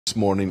This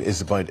morning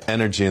is about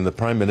energy, and the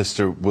Prime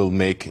Minister will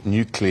make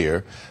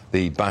nuclear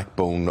the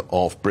backbone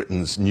of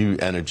Britain's new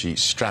energy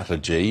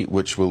strategy,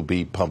 which will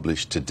be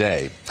published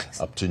today.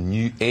 Up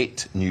to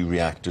 8 new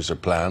reactors are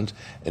planned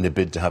in a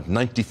bid to have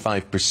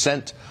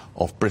 95%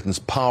 of Britain's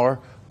power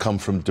come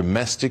from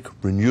domestic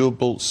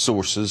renewable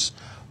sources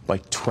by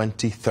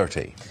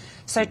 2030.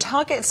 So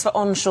targets for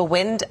onshore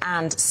wind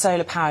and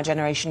solar power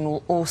generation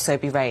will also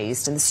be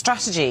raised, and the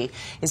strategy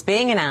is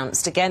being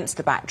announced against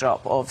the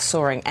backdrop of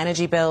soaring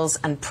energy bills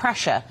and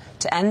pressure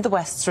to end the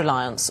West's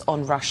reliance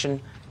on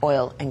Russian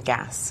oil and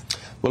gas.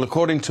 Well,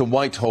 according to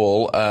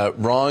Whitehall,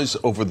 rows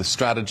over the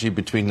strategy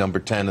between Number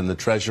 10 and the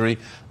Treasury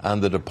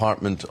and the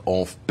Department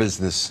of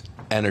Business,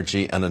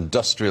 Energy and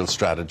Industrial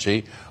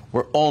Strategy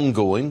were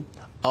ongoing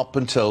up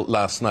until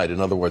last night. In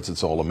other words,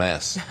 it's all a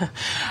mess.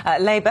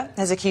 Labour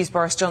has accused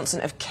Boris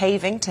Johnson of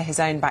caving to his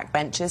own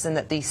backbenchers and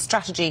that the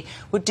strategy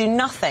would do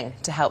nothing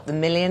to help the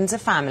millions of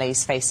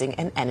families facing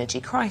an energy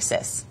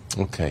crisis.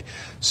 OK.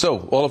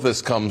 So all of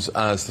this comes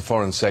as the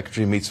Foreign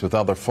Secretary meets with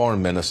other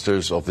foreign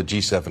ministers of the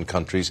G7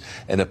 countries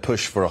in a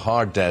push for a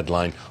hard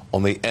deadline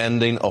on the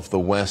ending of the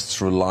West's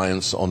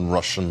reliance on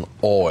Russian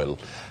oil.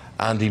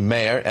 Andy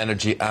Mayer,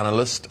 energy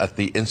analyst at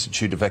the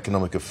Institute of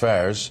Economic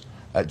Affairs,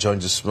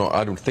 joins us.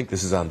 I don't think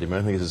this is Andy Mayer.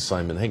 I think this is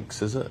Simon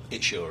Hinks, is it?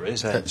 It sure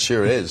is. It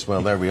sure is.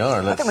 Well, there we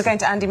are. I think we're going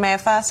to Andy Mayer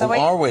first, are we?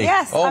 Are we?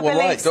 Yes, oh, I believe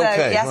right. so.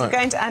 Okay, yes, right. we're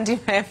going to Andy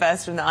Mayer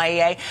first from the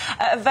IEA.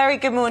 A very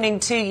good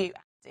morning to you,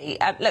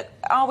 Andy. Look,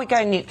 are we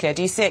going nuclear?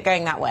 Do you see it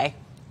going that way?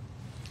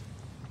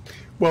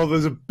 Well,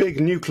 there's a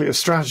big nuclear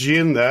strategy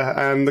in there,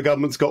 and the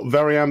government's got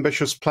very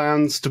ambitious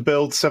plans to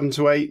build 7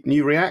 to 8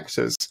 new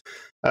reactors.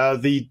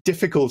 The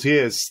difficulty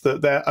is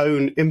that their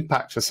own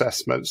impact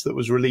assessments that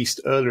was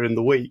released earlier in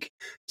the week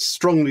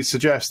strongly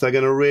suggest they're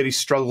going to really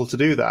struggle to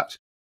do that.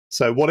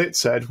 So what it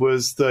said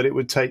was that it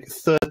would take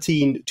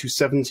 13 to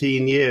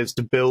 17 years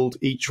to build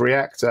each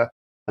reactor,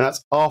 and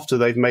that's after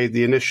they've made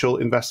the initial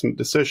investment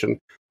decision,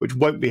 which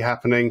won't be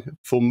happening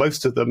for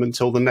most of them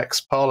until the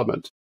next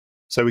Parliament.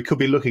 So we could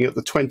be looking at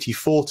the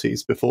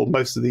 2040s before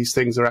most of these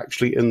things are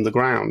actually in the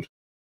ground.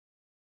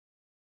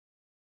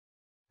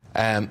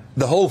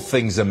 The whole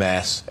thing's a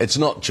mess. It's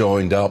not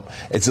joined up.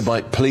 It's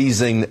about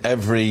pleasing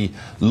every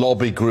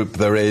lobby group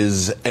there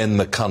is in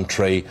the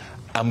country,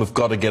 and we've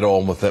got to get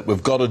on with it.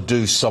 We've got to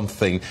do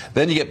something.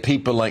 Then you get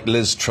people like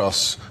Liz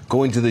Truss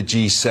going to the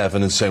G7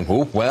 and saying,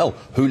 oh, well,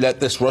 who let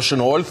this Russian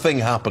oil thing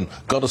happen?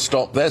 Got to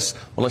stop this.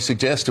 Well, I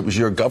suggest it was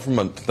your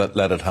government that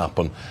let it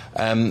happen.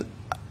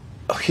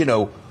 You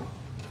know,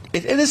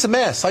 it is a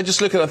mess. I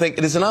just look at it, I think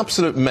it is an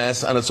absolute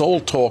mess, and it's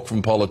all talk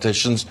from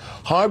politicians.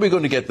 How are we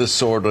going to get this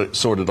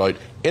sorted out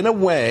in a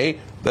way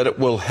that it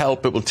will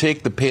help, it will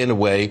take the pain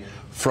away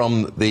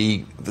from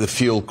the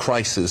fuel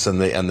crisis and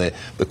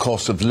the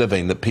cost of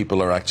living that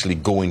people are actually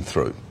going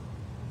through?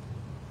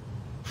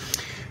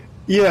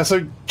 Yeah,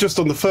 so just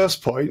on the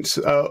first point,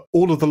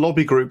 all of the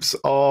lobby groups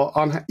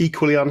are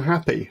equally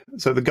unhappy.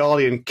 So The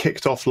Guardian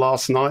kicked off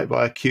last night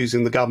by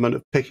accusing the government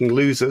of picking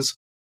losers.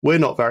 We're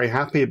not very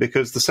happy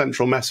because the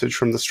central message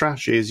from the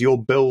strategy is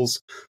your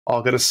bills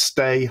are going to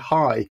stay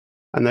high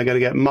and they're going to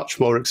get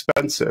much more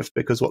expensive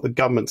because what the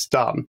government's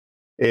done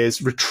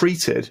is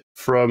retreated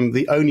from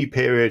the only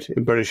period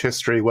in British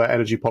history where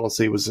energy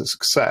policy was a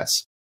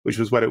success, which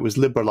was when it was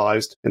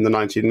liberalised in the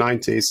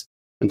 1990s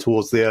and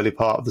towards the early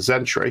part of the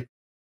century.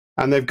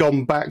 And they've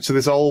gone back to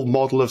this old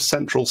model of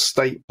central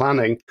state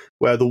planning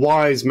where the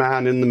wise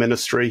man in the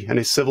ministry and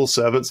his civil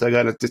servants are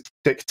going to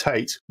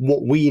dictate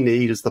what we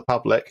need as the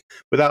public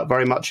without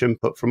very much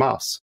input from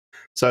us.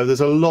 So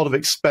there's a lot of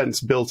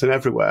expense built in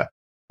everywhere.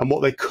 And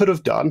what they could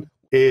have done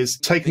is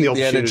taken the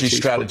opportunity. The energy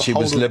strategy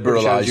was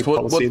liberalised.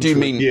 What do you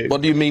mean?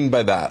 What do you mean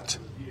by that?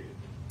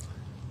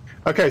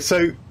 OK,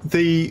 so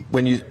the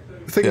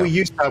thing we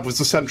used to have was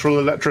the Central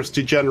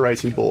Electricity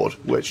Generating Board,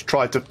 which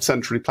tried to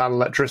centrally plan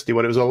electricity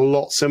when it was a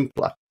lot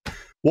simpler.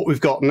 What we've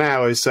got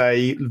now is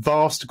a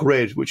vast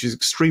grid, which is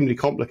extremely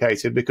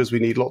complicated because we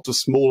need lots of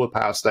smaller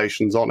power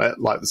stations on it,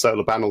 like the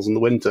solar panels and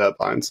the wind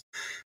turbines.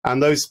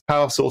 And those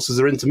power sources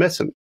are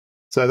intermittent.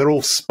 So they're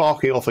all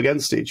sparking off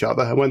against each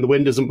other. And when the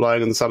wind isn't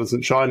blowing and the sun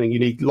isn't shining, you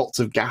need lots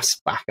of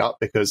gas backup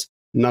because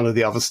none of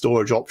the other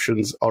storage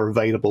options are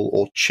available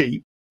or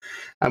cheap.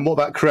 And what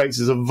that creates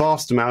is a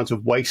vast amount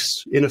of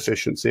waste,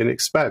 inefficiency and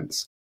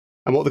expense.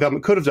 And what the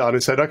government could have done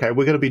is said, OK,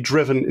 we're going to be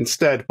driven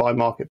instead by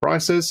market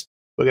prices.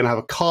 We're going to have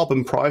a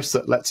carbon price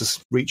that lets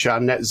us reach our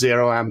net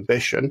zero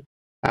ambition.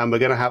 And we're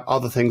going to have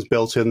other things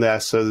built in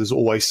there so there's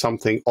always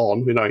something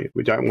on.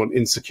 We don't want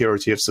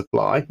insecurity of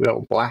supply. We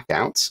don't want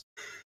blackouts.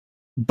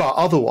 But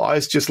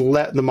otherwise, just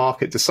let the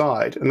market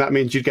decide. And that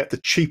means you get the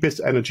cheapest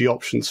energy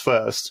options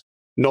first,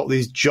 not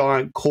these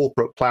giant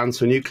corporate plans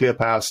for nuclear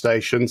power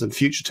stations and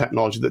future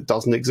technology that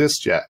doesn't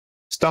exist yet.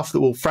 Stuff that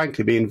will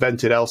frankly be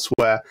invented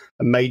elsewhere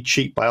and made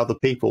cheap by other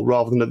people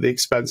rather than at the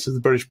expense of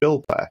the British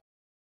bill payer.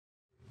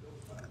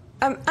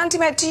 Andy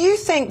Mayor, do you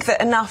think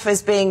that enough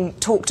is being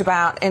talked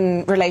about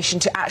in relation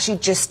to actually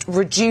just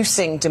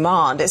reducing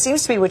demand? It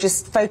seems to be we're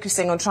just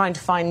focusing on trying to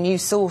find new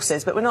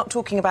sources, but we're not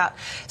talking about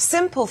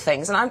simple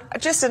things. And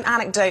just an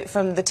anecdote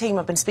from the team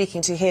I've been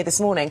speaking to here this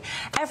morning.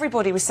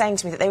 Everybody was saying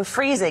to me that they were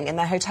freezing in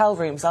their hotel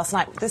rooms last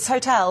night. This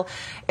hotel,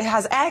 it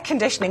has air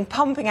conditioning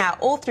pumping out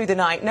all through the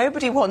night.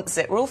 Nobody wants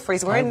it. We're all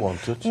freezing. We're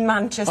in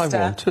Manchester.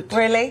 I want it.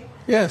 Really?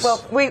 Yes.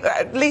 Well,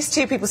 at least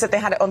 2 people said they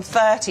had it on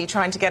 30,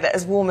 trying to get it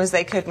as warm as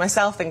they could,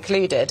 myself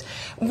included.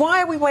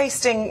 Why are we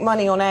wasting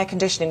money on air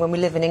conditioning when we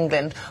live in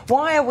England?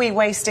 Why are we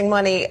wasting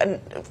money and,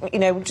 you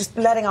know, just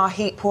letting our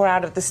heat pour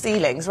out of the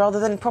ceilings rather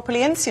than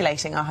properly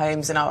insulating our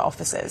homes and our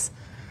offices?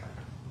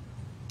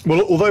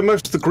 Well, although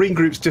most of the Green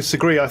groups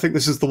disagree, I think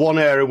this is the one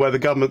area where the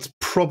government's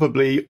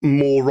probably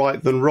more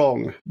right than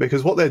wrong,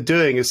 because what they're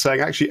doing is saying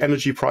actually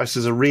energy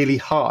prices are really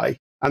high,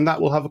 and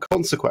that will have a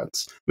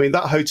consequence. I mean,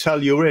 that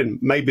hotel you're in,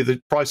 maybe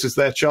the prices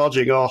they're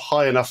charging are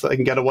high enough that they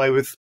can get away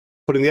with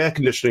putting the air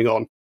conditioning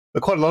on.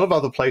 But quite a lot of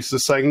other places are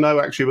saying, no,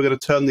 actually, we're going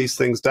to turn these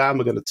things down,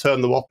 we're going to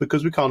turn them off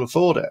because we can't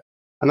afford it.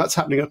 And that's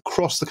happening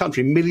across the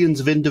country. Millions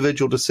of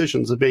individual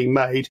decisions are being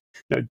made.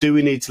 You know, do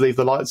we need to leave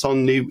the lights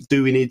on?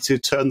 Do we need to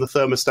turn the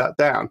thermostat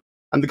down?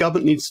 And the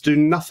government needs to do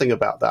nothing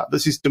about that.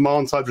 This is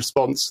demand-side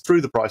response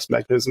through the price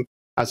mechanism,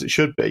 as it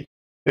should be.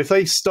 If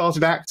they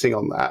started acting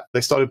on that,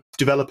 they started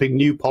developing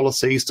new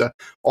policies to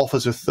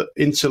offer to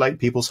insulate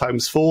people's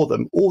homes for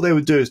them, all they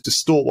would do is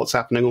distort what's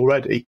happening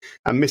already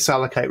and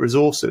misallocate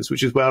resources,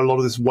 which is where a lot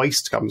of this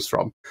waste comes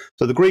from.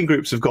 So the Green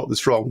groups have got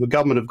this wrong. The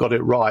government have got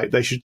it right.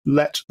 They should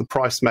let the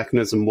price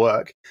mechanism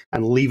work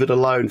and leave it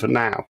alone for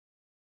now.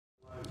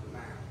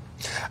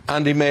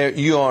 Andy Mayor,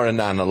 you are an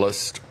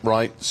analyst,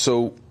 right?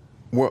 So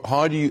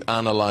how do you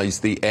analyse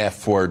the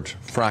F word,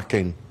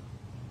 fracking?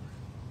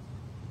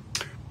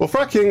 Well,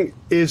 fracking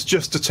is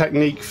just a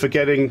technique for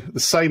getting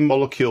the same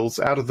molecules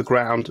out of the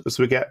ground as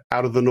we get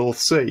out of the North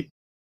Sea.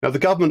 Now, the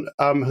government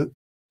is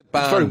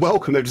very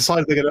welcome. They've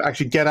decided they're going to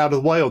actually get out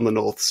of the way on the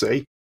North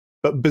Sea,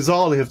 but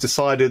bizarrely have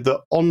decided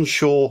that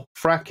onshore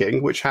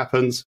fracking, which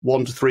happens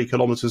 1 to 3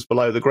 kilometres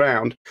below the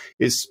ground,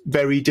 is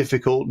very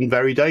difficult and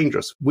very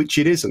dangerous, which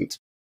it isn't.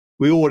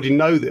 We already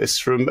know this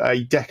from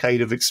a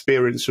decade of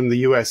experience from the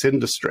US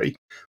industry,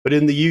 but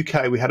in the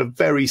UK we had a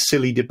very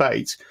silly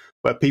debate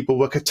where people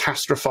were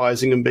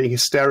catastrophizing and being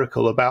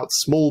hysterical about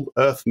small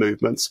earth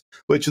movements,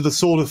 which are the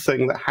sort of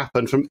thing that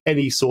happen from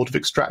any sort of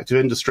extractive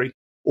industry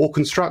or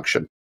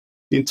construction.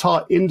 The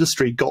entire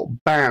industry got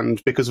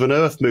banned because of an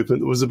earth movement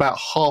that was about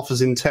half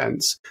as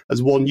intense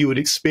as one you would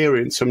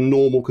experience from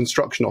normal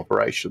construction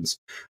operations.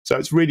 So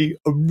it's really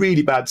a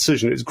really bad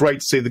decision. It's great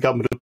to see the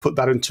government have put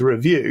that into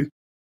review,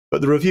 but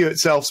the review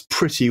itself's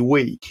pretty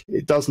weak.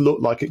 It does look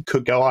like it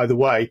could go either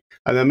way,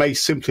 and they may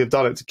simply have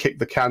done it to kick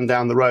the can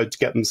down the road to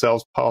get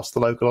themselves past the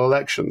local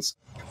elections.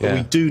 But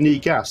we do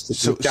need gas.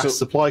 This is a gas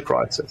supply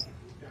crisis.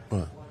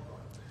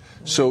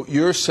 So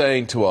you're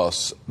saying to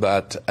us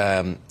that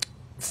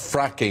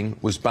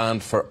fracking was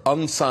banned for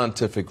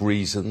unscientific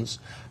reasons,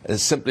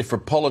 simply for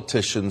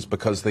politicians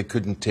because they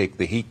couldn't take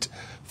the heat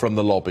from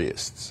the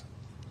lobbyists?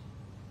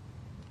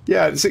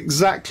 Yeah, it's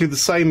exactly the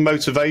same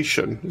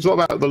motivation. It's not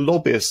about the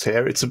lobbyists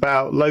here. It's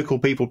about local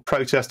people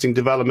protesting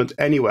development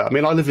anywhere. I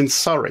mean, I live in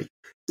Surrey.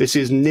 This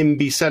is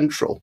NIMBY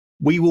Central.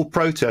 We will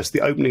protest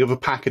the opening of a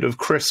packet of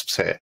crisps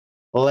here,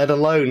 let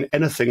alone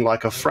anything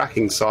like a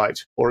fracking site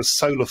or a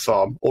solar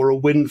farm or a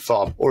wind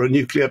farm or a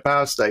nuclear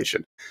power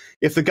station.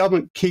 If the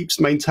government keeps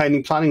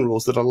maintaining planning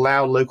rules that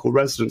allow local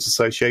residents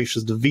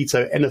associations to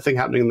veto anything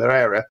happening in their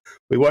area,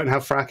 we won't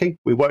have fracking,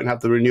 we won't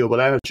have the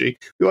renewable energy,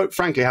 we won't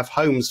frankly have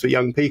homes for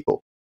young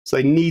people. So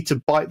they need to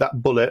bite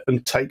that bullet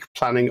and take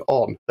planning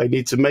on. They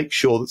need to make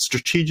sure that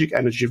strategic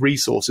energy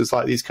resources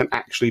like these can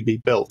actually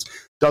be built.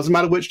 Doesn't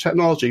matter which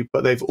technology,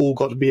 but they've all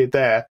got to be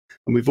there,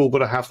 and we've all got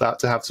to have that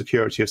to have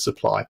security of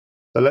supply.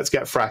 So let's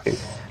get fracking.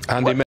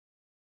 Andy